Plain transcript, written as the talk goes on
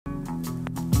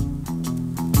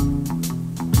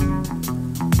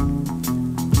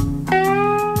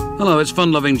Hello, it's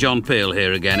fun-loving John Peel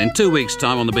here again. In 2 weeks'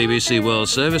 time on the BBC World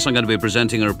Service, I'm going to be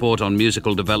presenting a report on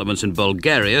musical developments in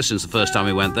Bulgaria since the first time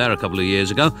we went there a couple of years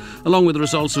ago, along with the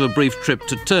results of a brief trip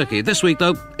to Turkey. This week,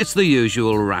 though, it's the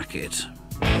usual racket.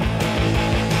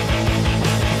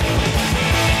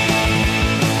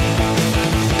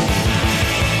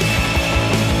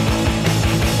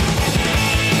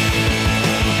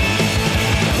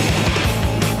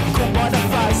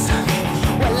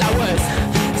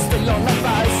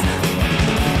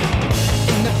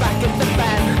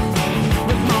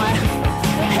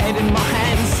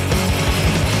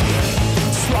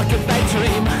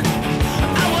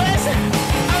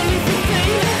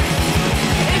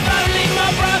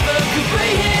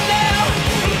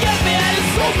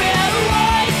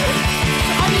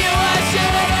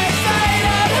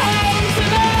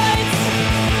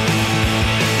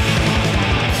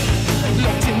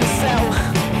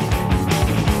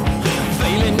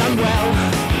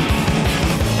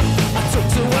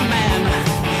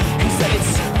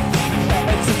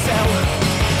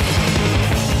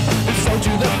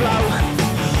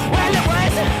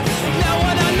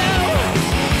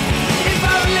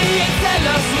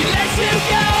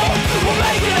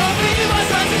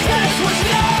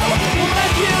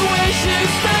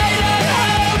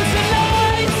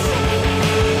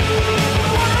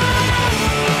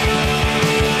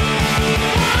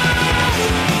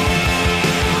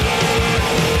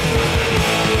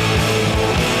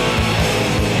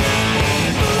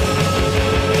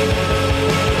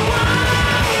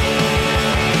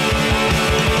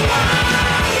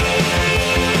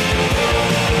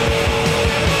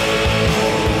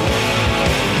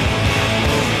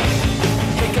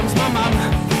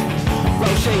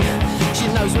 She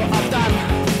knows what I've done.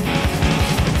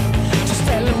 Just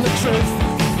tell him the truth.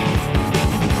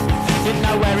 You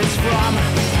know where it's from.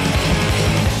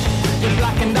 You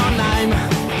blackened our name.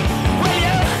 Well,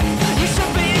 you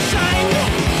should be ashamed.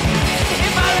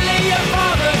 If only your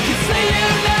father could see you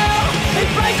now.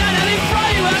 He'd break down and he'd throw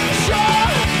you out the shore.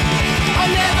 I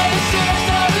never should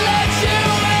have let you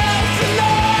out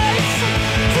tonight.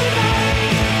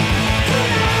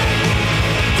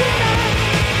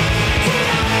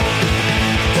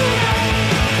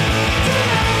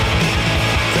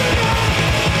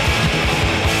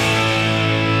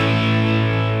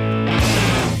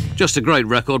 Just a great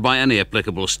record by any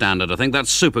applicable standard, I think.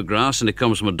 That's Supergrass, and it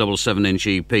comes from a double 7-inch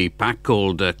EP pack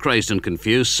called Crazed and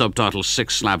Confused, subtitled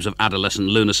 6 Slabs of Adolescent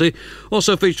Lunacy.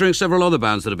 Also featuring several other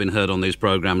bands that have been heard on these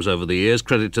programmes over the years.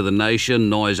 Credit to the Nation,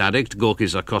 Noise Addict,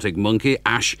 Gorky's Narcotic Monkey,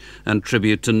 Ash, and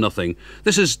Tribute to Nothing.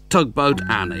 This is Tugboat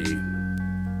Annie.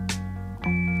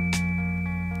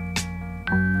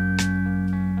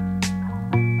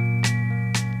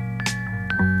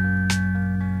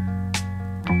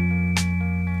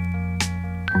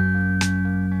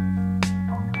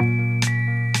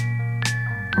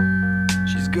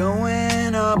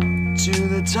 Going up to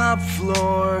the top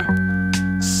floor,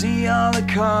 see all the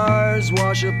cars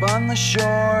wash up on the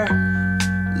shore,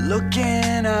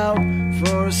 looking out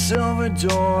for a silver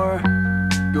door,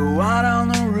 go out on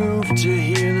the roof to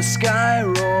hear the sky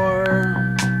roar.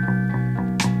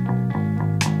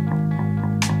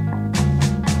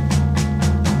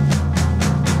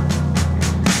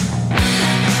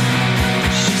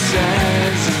 She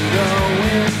says I'm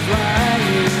going flying.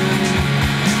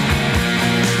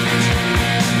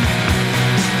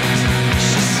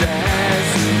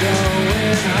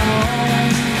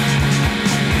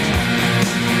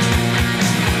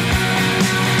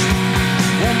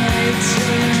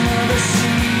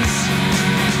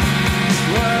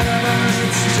 Whatever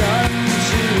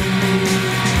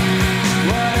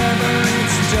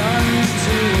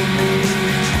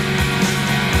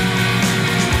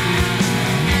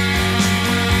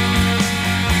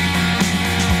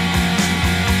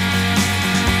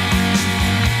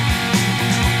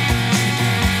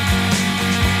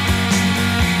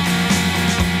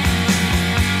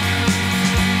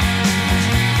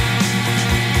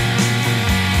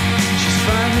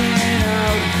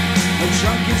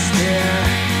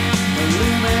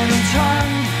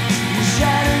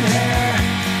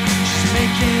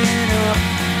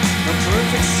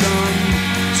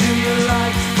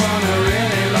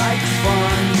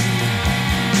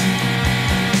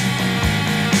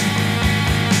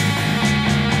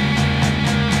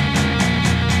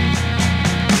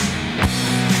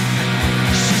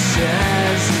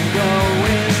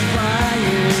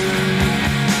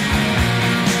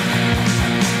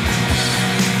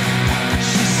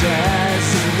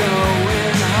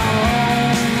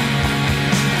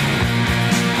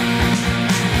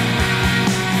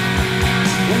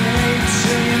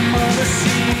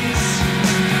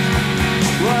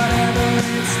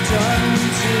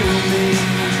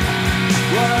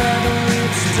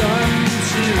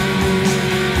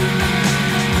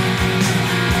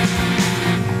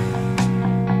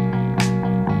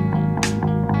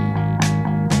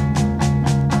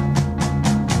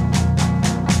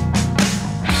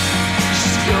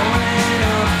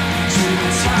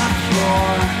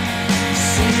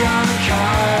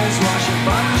cars wash up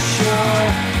on the shore,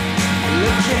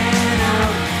 looking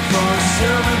out for a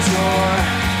silver door.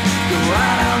 Go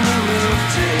out on the roof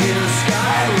to hear the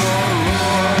sky roar,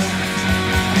 roar.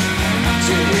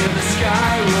 To hear the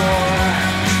sky roar.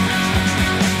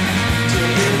 To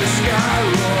hear the sky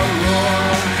roar,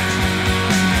 roar.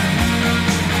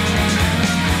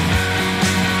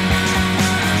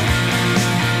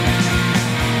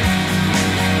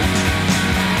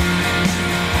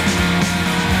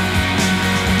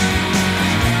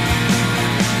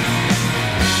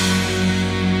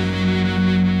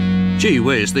 Gee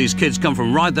whiz, these kids come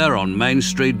from right there on Main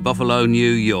Street, Buffalo, New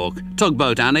York.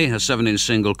 Tugboat Annie, a 7-inch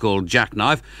single called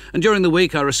Jackknife, and during the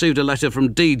week I received a letter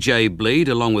from DJ Bleed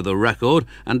along with a record,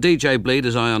 and DJ Bleed,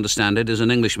 as I understand it, is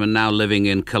an Englishman now living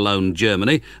in Cologne,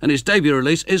 Germany, and his debut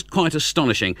release is quite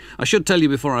astonishing. I should tell you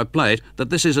before I play it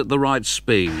that this is at the right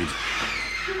speed.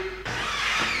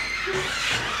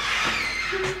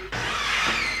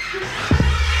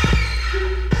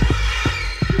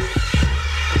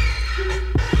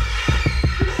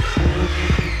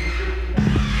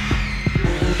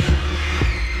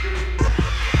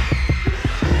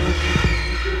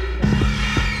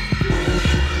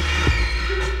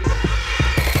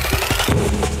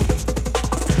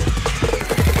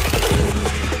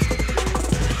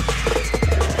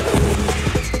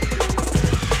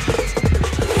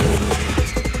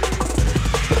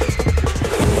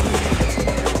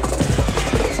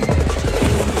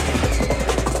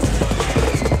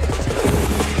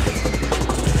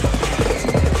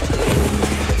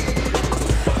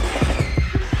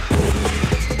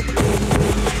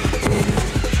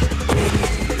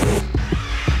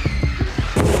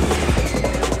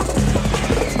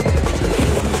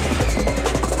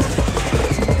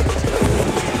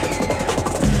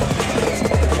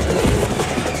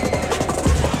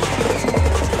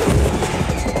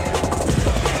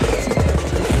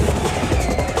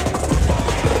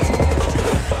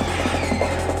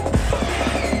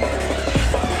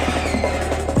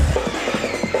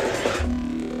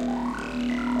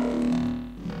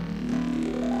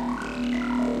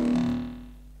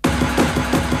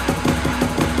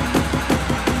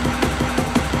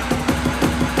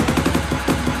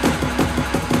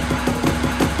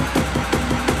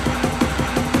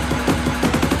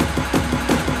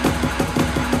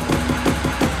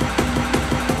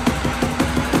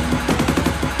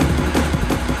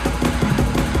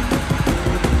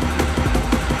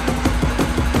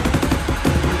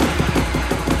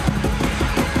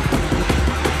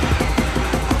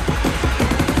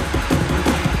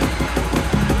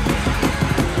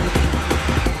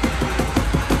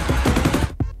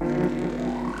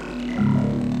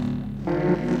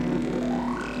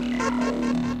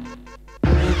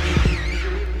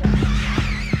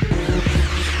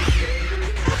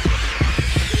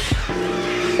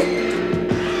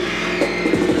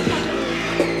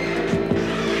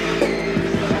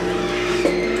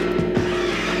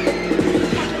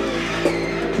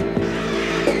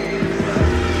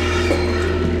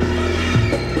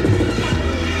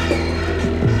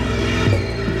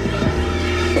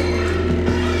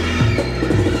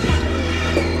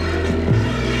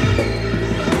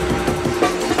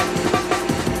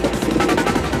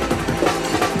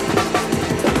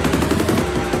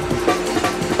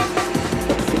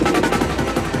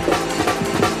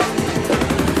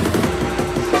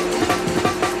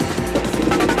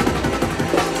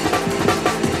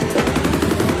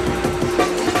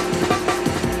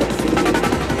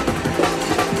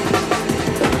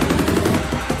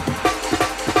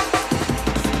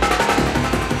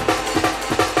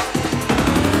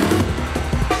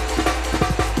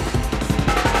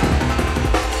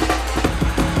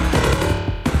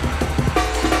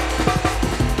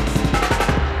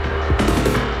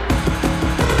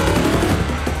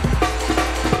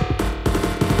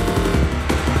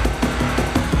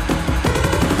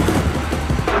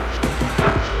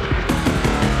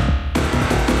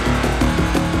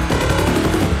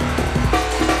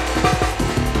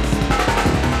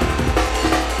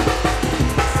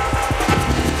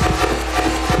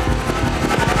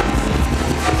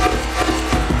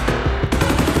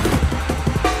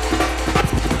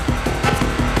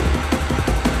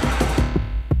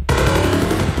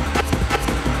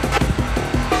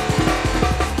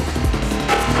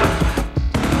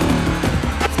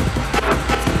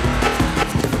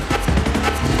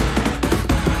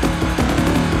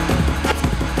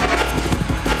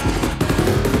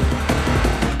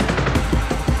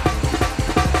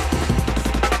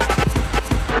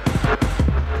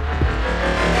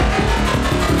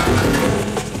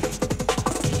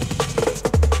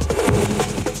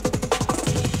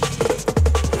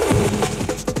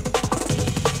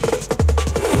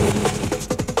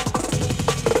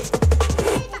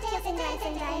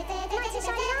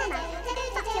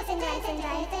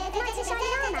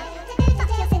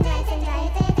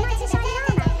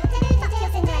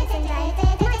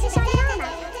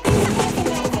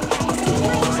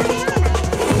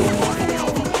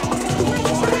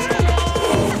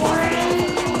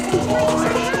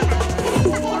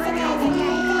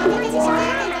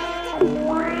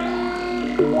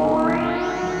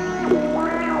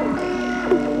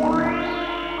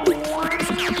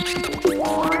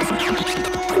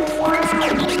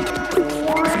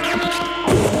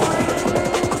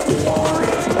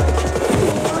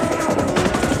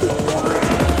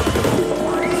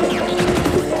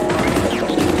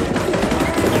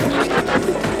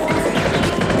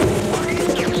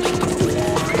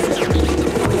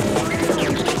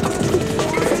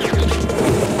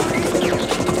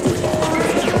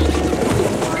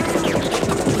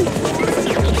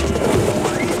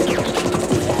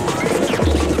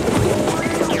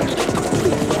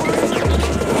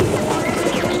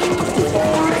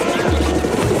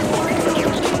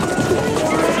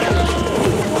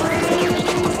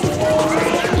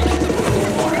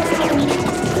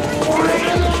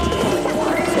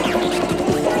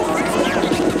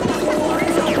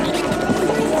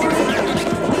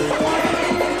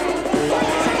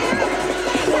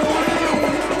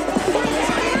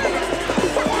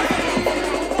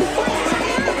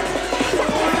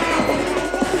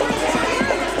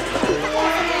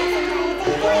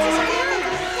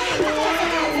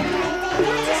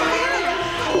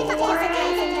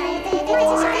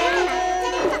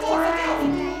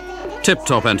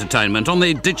 Tip-top entertainment on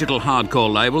the digital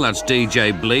hardcore label. That's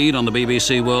DJ Bleed on the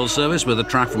BBC World Service with a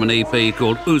track from an EP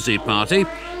called Uzi Party.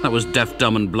 That was Deaf,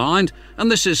 Dumb and Blind. And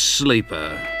this is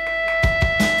Sleeper.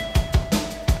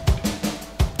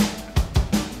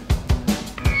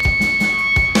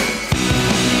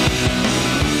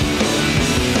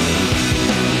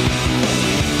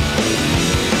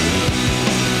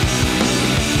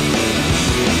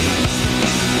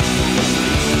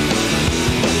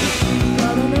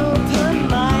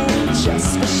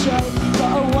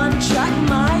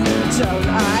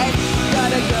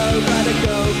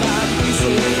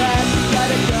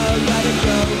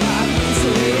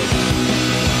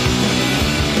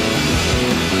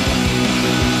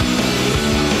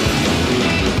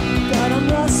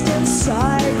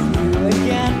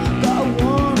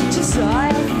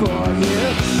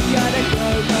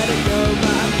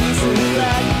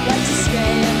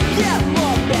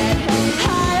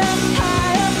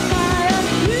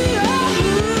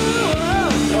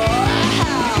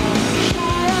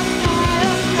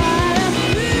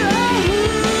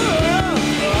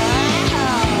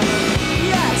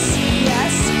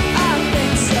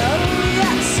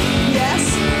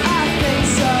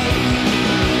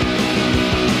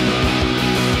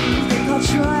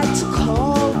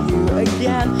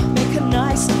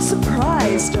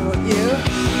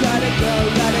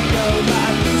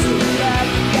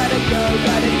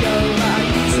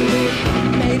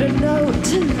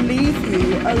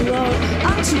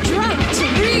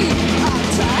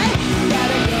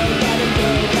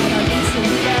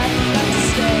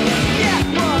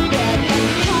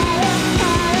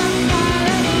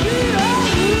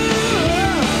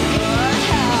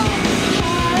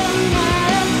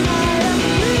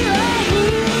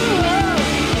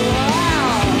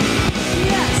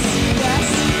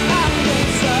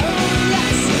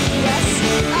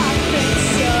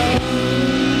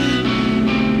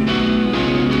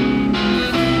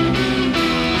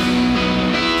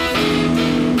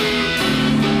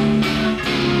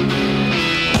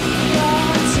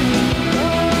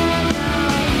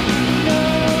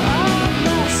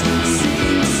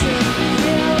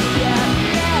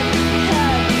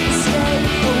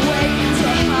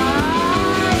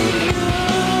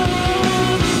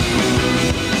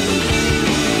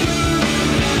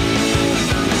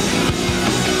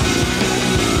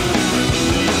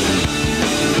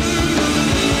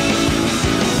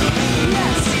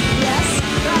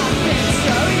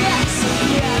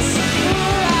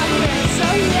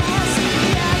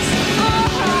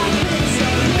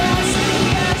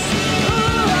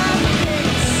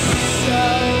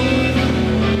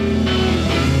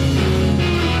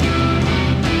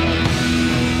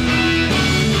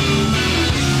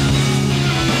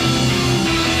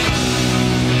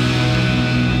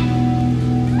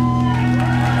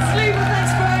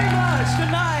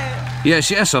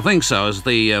 Yes, I think so. As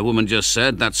the woman just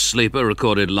said, that's Sleeper,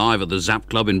 recorded live at the Zap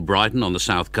Club in Brighton on the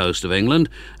south coast of England,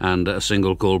 and a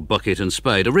single called Bucket and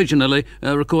Spade, originally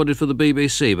recorded for the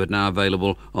BBC, but now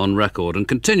available on record. And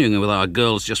continuing with our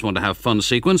Girls Just Want to Have Fun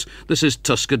sequence, this is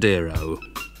Tuscadero.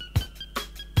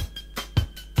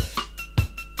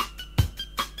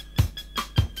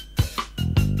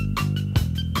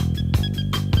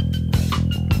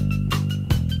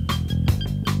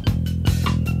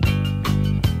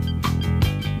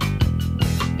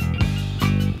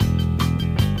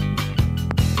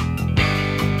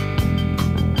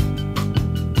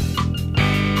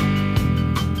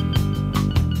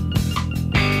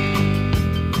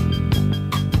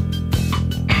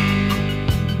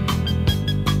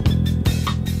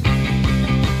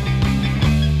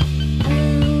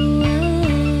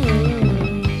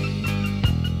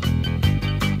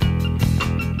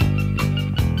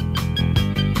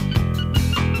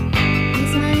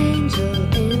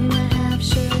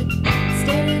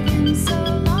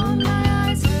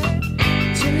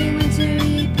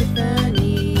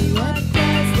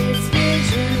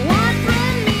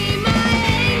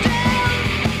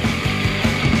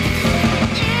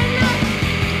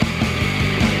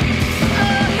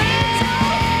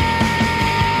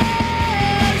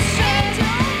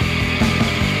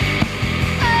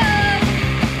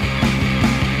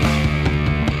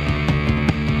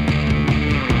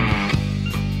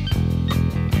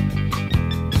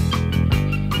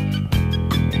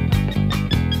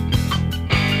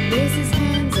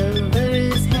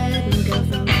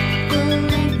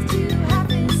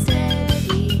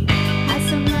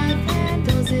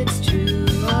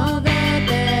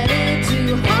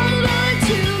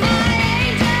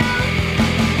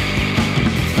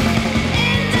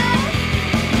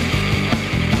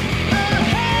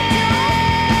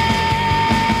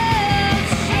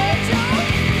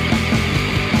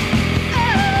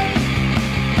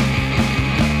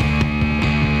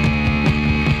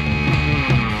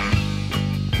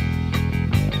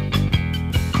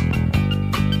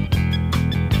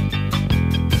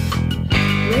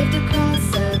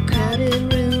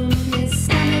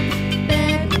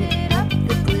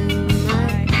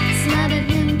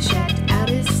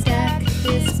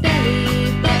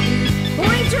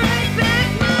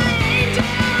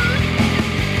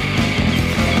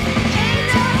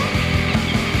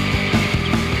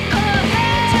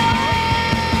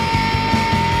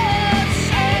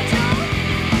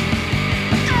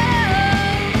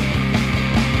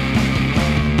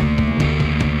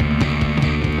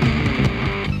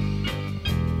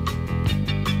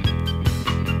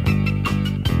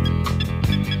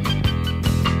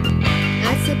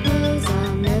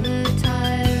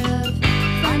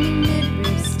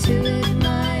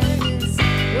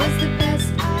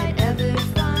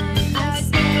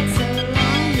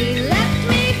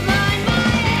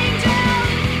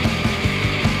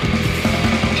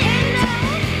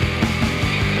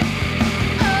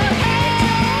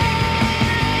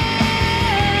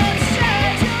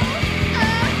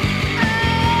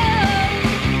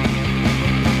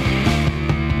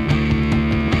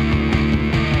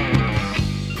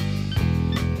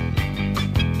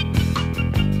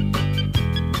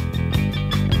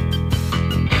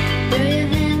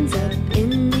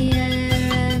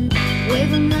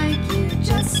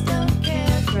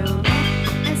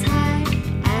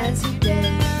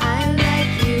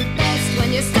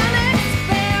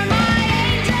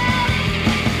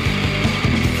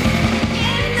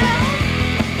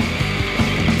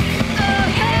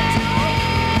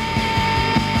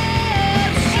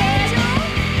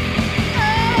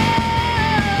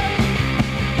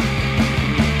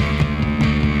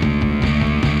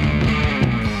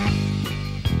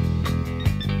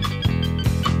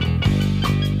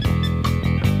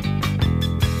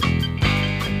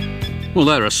 Well,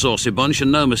 they're a saucy bunch,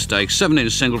 and no mistake.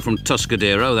 7-inch single from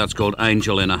Tuscadero, that's called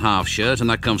Angel in a Half Shirt, and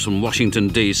that comes from Washington,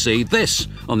 D.C. This,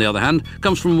 on the other hand,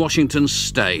 comes from Washington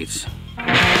State. You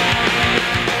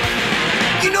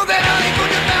know that I ain't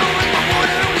gonna bound with my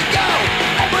water on the go.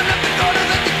 Open up the door to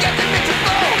let the gas and mix it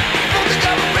flow. Pull the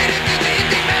double rated to the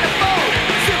Indian manifold.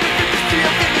 750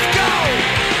 steel, let's go.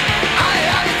 Ollie,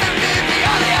 Ollie, 750,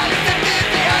 Ollie, Ollie,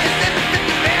 750, Ollie,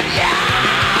 750, man, yeah.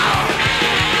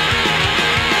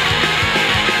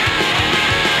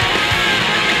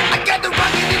 I got the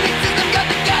rocket in the system, got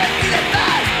the galaxy that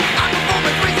flies. I'm a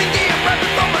woman, crazy deal, right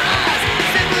before my eyes.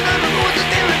 Seven on the horses,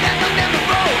 there and that's on down the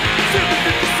road.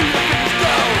 750 steel, let's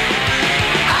go.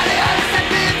 Ollie, Ollie,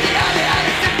 750, Ollie,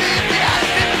 Ollie, 750,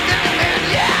 Ollie, 750, man,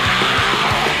 yeah.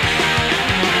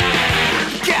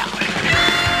 Yeah.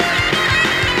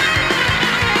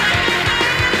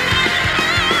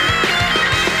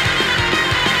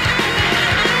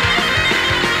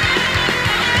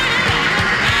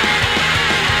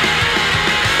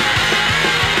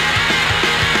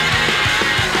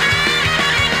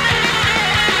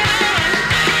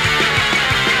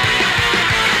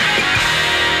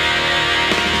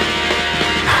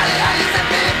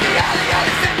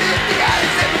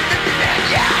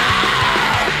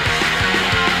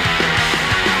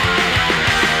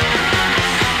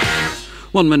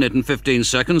 1 minute and 15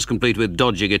 seconds, complete with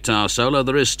dodgy guitar solo.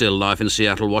 There is still life in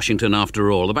Seattle, Washington, after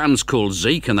all. The band's called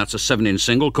Zeke, and that's a 7-inch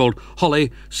single called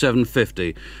Holly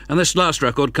 750. And this last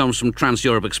record comes from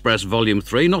Trans-Europe Express Volume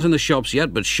 3, not in the shops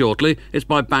yet, but shortly. It's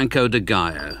by Banco de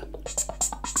Gaia.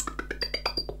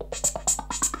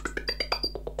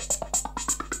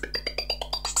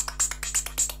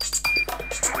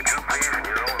 Would you please, in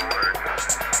your own words,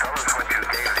 tell us what you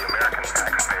gave the American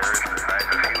taxpayers besides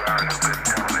a few hours of good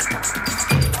television?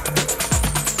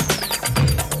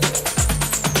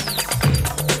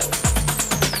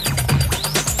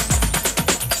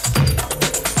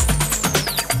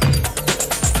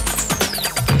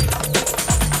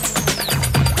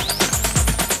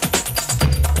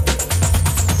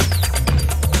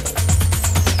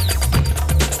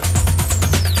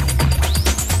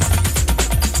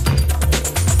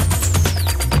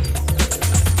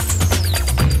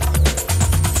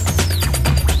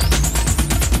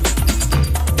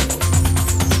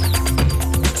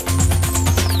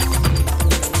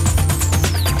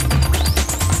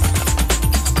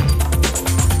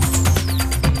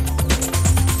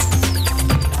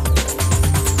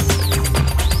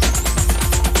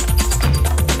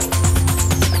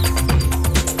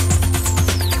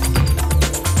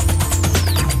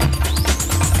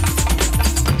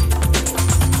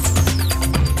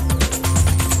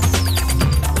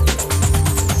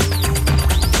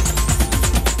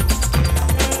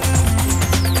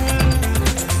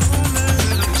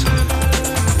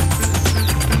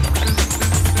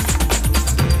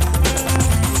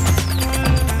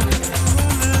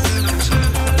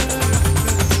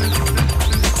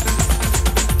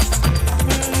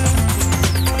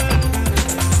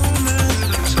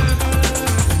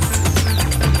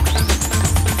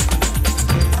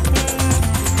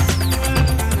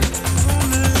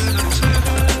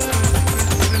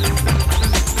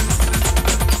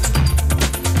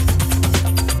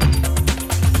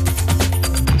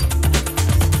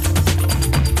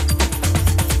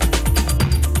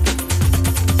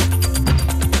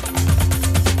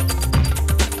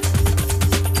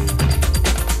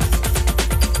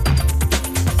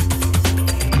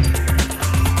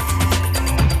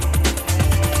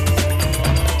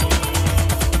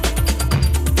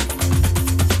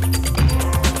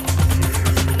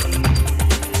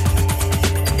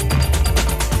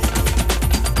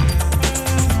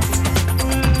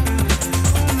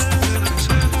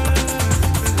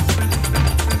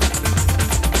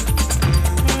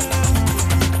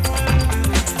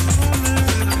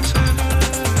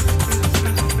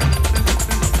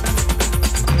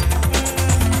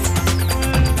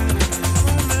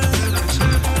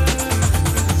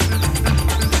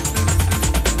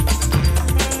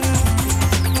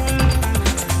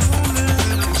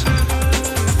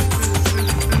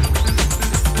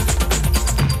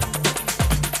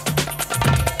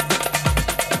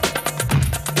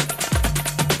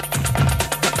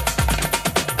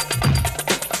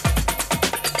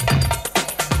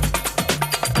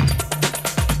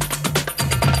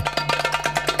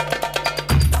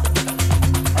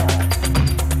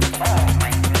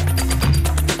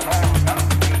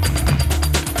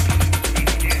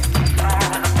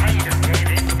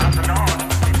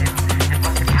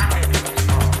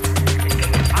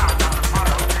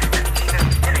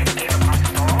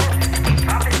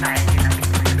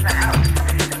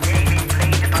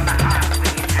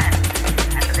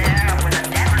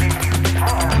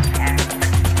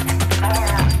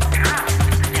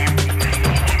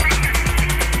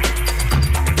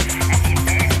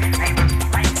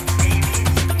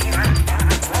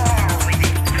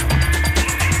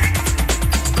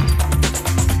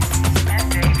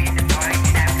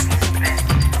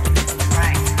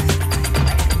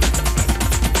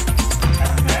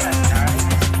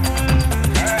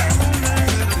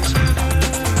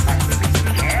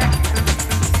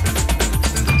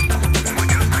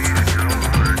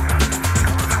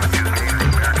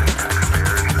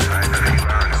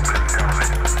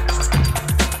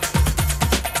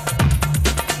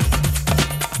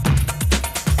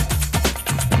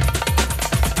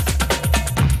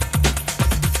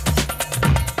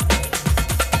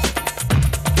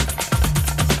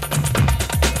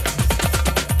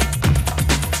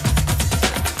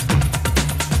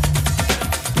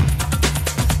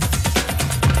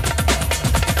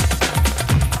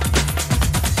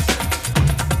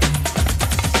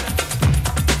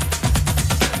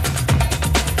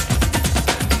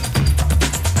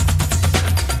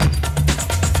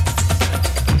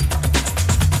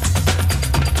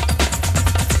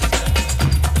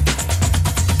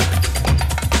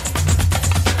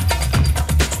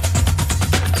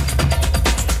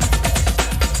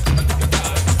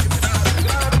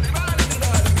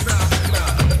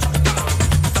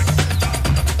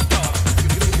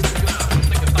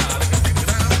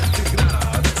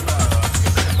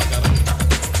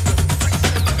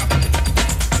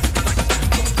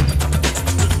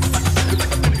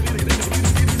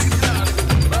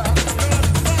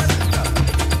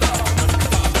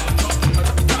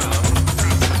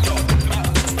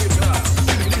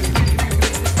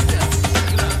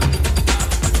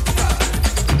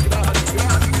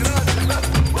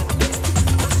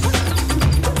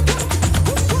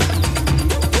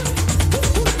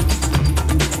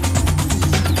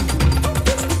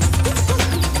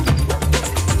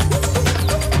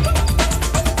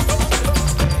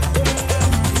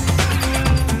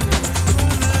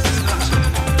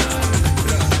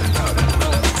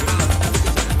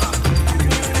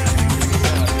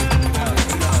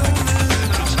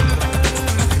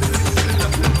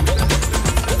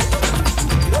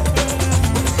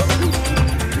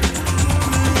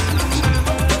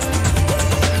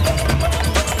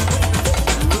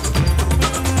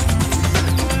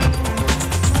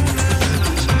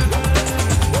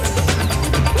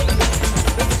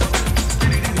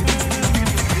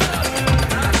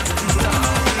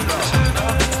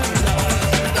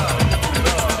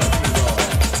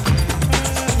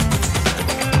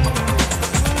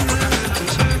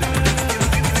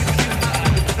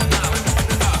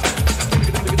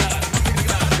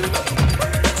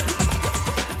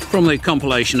 From the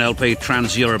compilation LP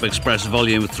Trans-Europe Express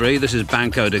Volume 3, this is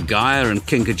Banco de Gaia and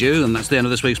Kinkajou, and that's the end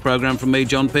of this week's programme from me,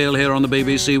 John Peel, here on the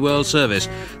BBC World Service.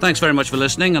 Thanks very much for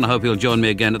listening, and I hope you'll join me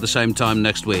again at the same time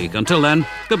next week. Until then,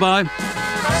 goodbye.